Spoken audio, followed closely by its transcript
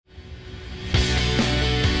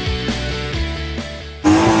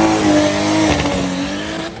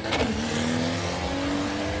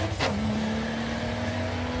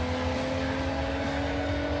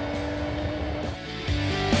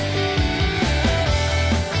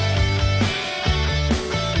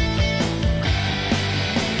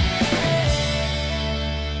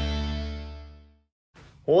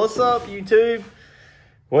What's up, YouTube?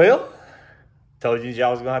 Well, told you y'all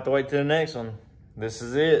was gonna have to wait till the next one. This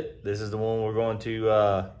is it. This is the one we're going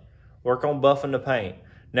to work on buffing the paint.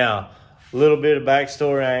 Now, a little bit of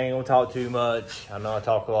backstory. I ain't gonna talk too much. I know I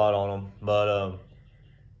talk a lot on them, but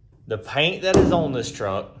the paint that is on this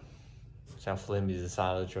truck, that's how flimsy the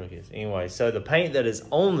side of the truck is. Anyway, so the paint that is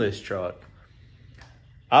on this truck,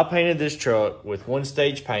 I painted this truck with one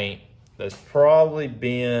stage paint that's probably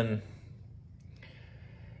been,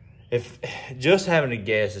 if just having to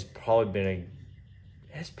guess, it's probably been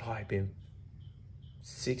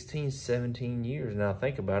 16, 17 years now.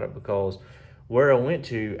 Think about it, because where I went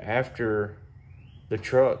to after the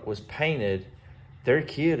truck was painted, their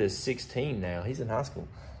kid is 16 now. He's in high school.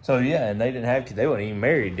 So yeah, and they didn't have kids. They weren't even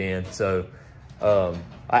married then. So I'll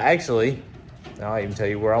even tell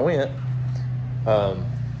you where I went.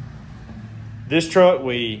 This truck,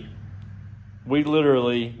 we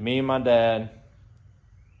literally, me and my dad,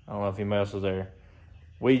 I don't know if anybody else was there,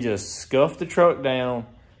 we just scuffed the truck down,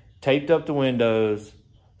 taped up the windows,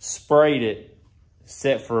 sprayed it,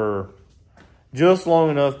 set for just long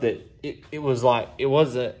enough that it was like, it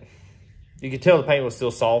wasn't, you could tell the paint was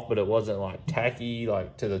still soft, but it wasn't like tacky,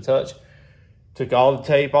 like to the touch. Took all the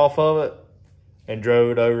tape off of it and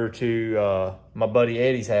drove it over to my buddy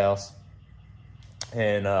Eddie's house.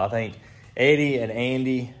 And I think Eddie and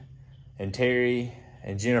Andy and Terry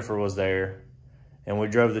and Jennifer was there, and we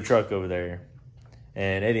drove the truck over there.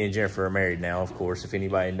 And Eddie and Jennifer are married now, of course, if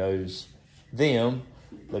anybody knows them.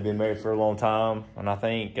 They've been married for a long time, and I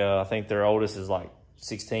think their oldest is like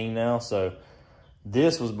 16 now. So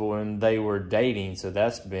this was when they were dating, so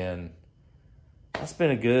that's been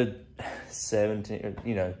a good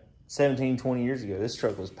 17, 20 years ago. This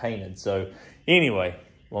truck was painted. So anyway,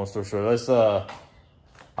 long story short, let's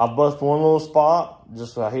I bust one little spot,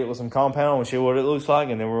 just I hit it with some compound, we'll show what it looks like,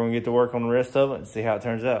 and then we're gonna get to work on the rest of it and see how it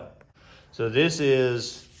turns out. So this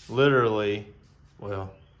is literally, well,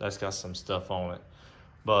 that's got some stuff on it,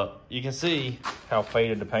 but you can see how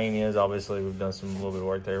faded the paint is. Obviously, we've done a little bit of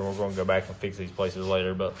work there. We're gonna go back and fix these places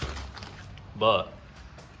later, but look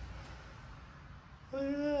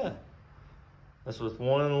at that. That's with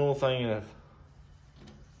one little thing of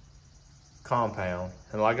compound.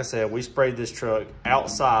 And like I said, we sprayed this truck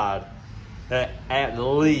outside at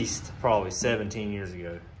least probably 17 years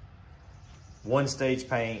ago. One stage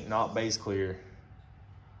paint, not base clear.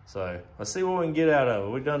 So let's see what we can get out of it.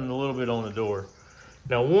 We've done a little bit on the door.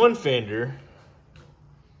 Now one fender,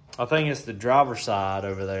 I think it's the driver's side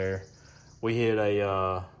over there. We hit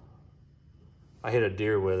I hit a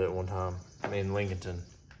deer with it one time, in Lincolnton.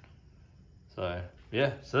 So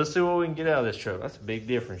yeah, so let's see what we can get out of this truck. That's a big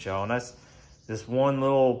difference, y'all. And that's this one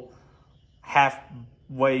little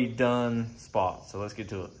halfway done spot. So let's get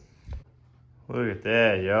to it. Look at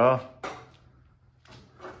that, y'all.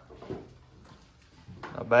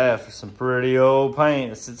 Not bad for some pretty old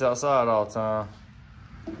paint that sits outside all the time.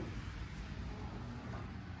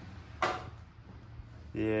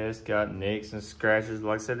 Yeah, it's got nicks and scratches.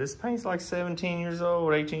 Like I said, this paint's like 17 years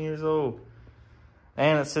old, 18 years old.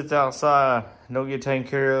 And it sits outside, don't get taken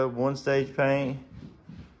care of, one stage paint.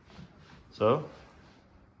 So,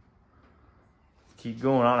 keep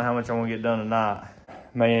going. I don't know how much I want to get done tonight.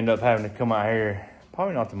 May end up having to come out here,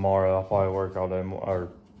 probably not tomorrow. I'll probably work all day or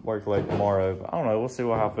work late tomorrow. But I don't know, we'll see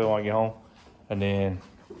how I feel when I get home. And then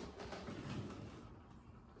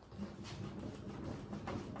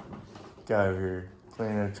go over here,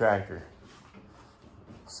 cleaning the tractor.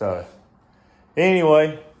 So,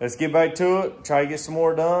 anyway, let's get back to it. Try to get some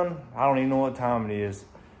more done. I don't even know what time it is.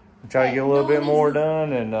 Try to get a little bit more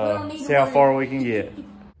done and see how far we can get.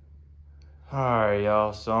 All right,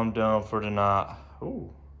 y'all, so I'm done for tonight.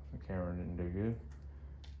 Ooh, the camera didn't do good.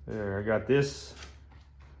 There, I got this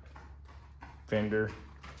fender,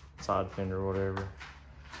 side fender, whatever.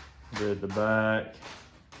 Did the back,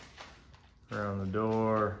 around the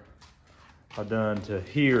door. I done to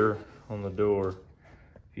here on the door.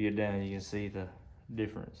 If you get down, you can see the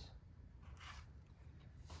difference.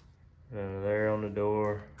 There on the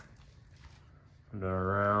door. Done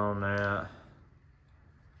around that.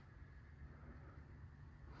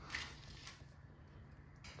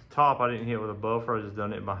 The top I didn't hit with a buffer, I just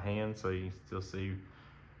done it by hand, so you can still see it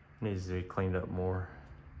needs to be cleaned up more.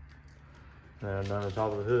 Now I've done the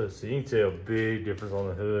top of the hood, so you can tell a big difference on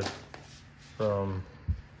the hood from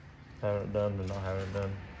having it done to not having it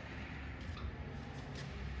done.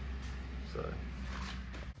 So,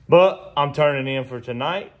 but I'm turning in for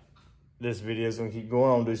tonight. This video is gonna keep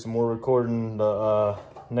going. I'll do some more recording the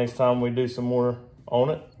next time we do some more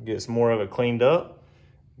on it, get some more of it cleaned up,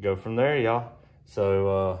 go from there, y'all.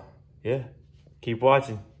 So yeah, keep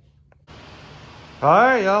watching. All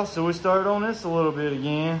right, y'all, so we started on this a little bit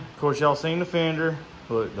again. Of course, y'all seen the fender.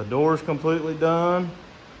 Look, the door's completely done.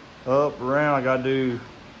 Up, around, I gotta do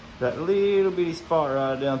that little bitty spot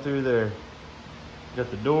right down through there.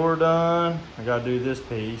 Got the door done. I gotta do this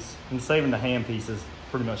piece. I'm saving the hand pieces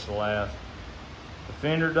pretty much the last. The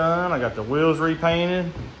fender done. I got the wheels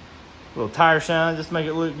repainted. Little tire shine, just make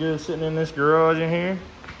it look good sitting in this garage in here.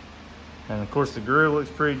 And of course the grill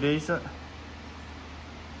looks pretty decent.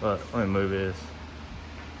 But let me move this.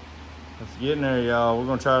 Let's get in there, y'all. We're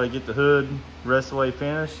gonna try to get the hood the rest of the way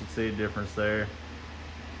finished. You can see a difference there.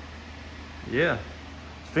 Yeah.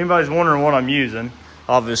 If anybody's wondering what I'm using,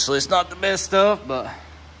 obviously it's not the best stuff, but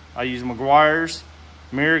I use McGuire's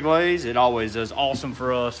mirror glaze. It always does awesome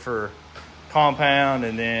for us for compound,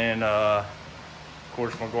 and then of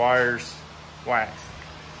course McGuire's wax.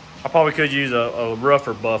 I probably could use a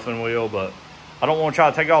rougher buffing wheel, but I don't want to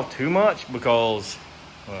try to take off too much because,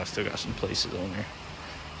 well, I still got some places on there,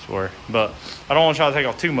 I swear. But I don't want to try to take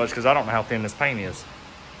off too much because I don't know how thin this paint is.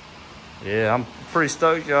 Yeah, I'm pretty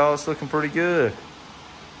stoked, y'all. It's looking pretty good.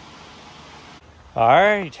 All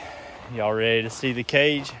right, y'all ready to see the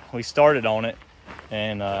cage? We started on it,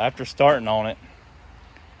 and after starting on it,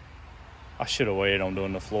 I should have waited on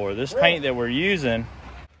doing the floor. This paint that we're using,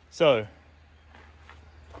 so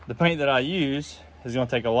the paint that I use is gonna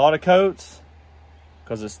take a lot of coats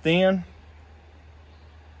because it's thin.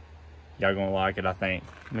 Y'all gonna like it, I think.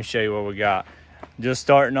 Let me show you what we got. Just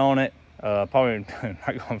starting on it. Probably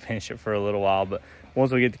not gonna finish it for a little while, but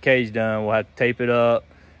once we get the cage done, we'll have to tape it up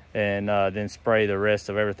and then spray the rest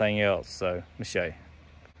of everything else. So let me show you.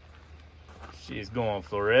 She's going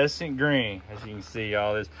fluorescent green, as you can see.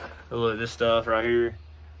 All this, look, this stuff right here,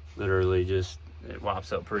 literally just, it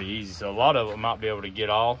wipes up pretty easy. So a lot of it might be able to get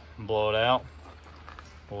off and blow it out.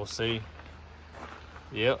 We'll see.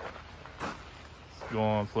 Yep, it's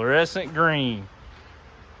going fluorescent green.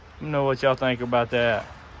 Let me know what y'all think about that.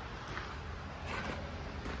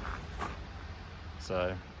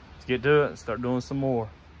 So let's get to it and start doing some more.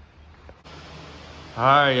 All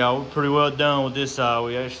right, y'all, we're pretty well done with this side.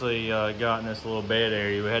 We actually got in this little bed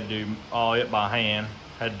area. We had to do all it by hand.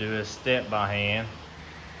 Had to do a step by hand.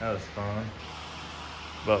 That was fun.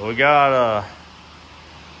 But we got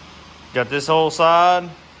this whole side.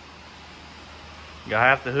 Got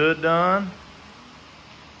half the hood done.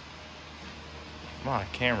 My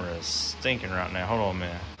camera is stinking right now. Hold on a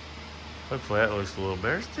minute. Hopefully that looks a little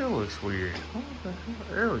better. It still looks weird.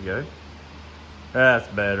 There we go. That's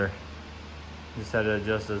better. Just had to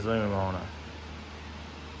adjust the zoom on it.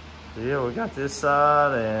 So yeah, we got this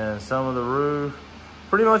side and some of the roof.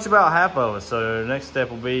 Pretty much about half of it. So the next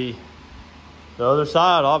step will be the other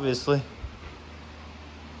side, obviously.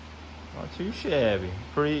 Not too shabby.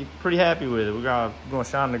 Pretty happy with it. We're gonna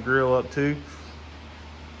shine the grill up too.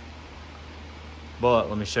 But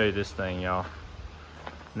let me show you this thing, y'all.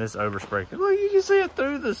 And this overspray. Look, you can see it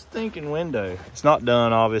through the stinking window. It's not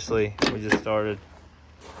done, obviously. We just started.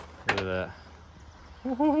 Look at that.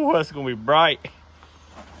 Ooh, that's gonna be bright.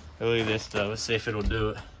 Look at this stuff. Let's see if it'll do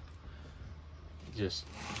it. Just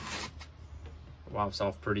wipes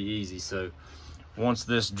off pretty easy. So once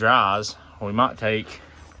this dries, we might take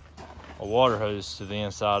a water hose to the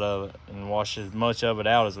inside of it and wash as much of it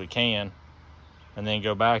out as we can, and then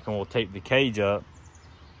go back and we'll tape the cage up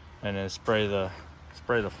and then spray the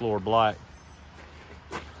floor black.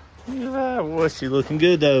 Yeah, boy, she looking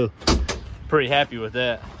good though. Pretty happy with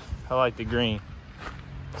that. I like the green.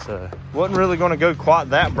 So wasn't really going to go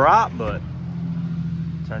quite that bright, but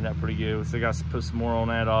turned out pretty good. We still got to put some more on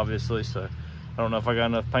that, obviously. So I don't know if I got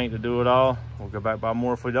enough paint to do it all. We'll go back by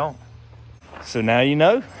more if we don't. So now you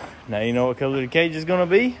know. Now you know what color the cage is going to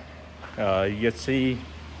be. You get to see the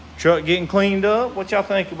truck getting cleaned up. What y'all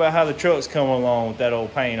think about how the truck's coming along with that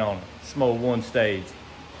old paint on it? Small one stage.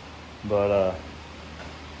 But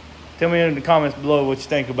tell me in the comments below what you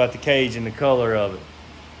think about the cage and the color of it.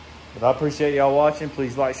 But I appreciate y'all watching.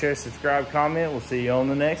 Please like, share, subscribe, comment. We'll see you on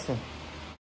the next one.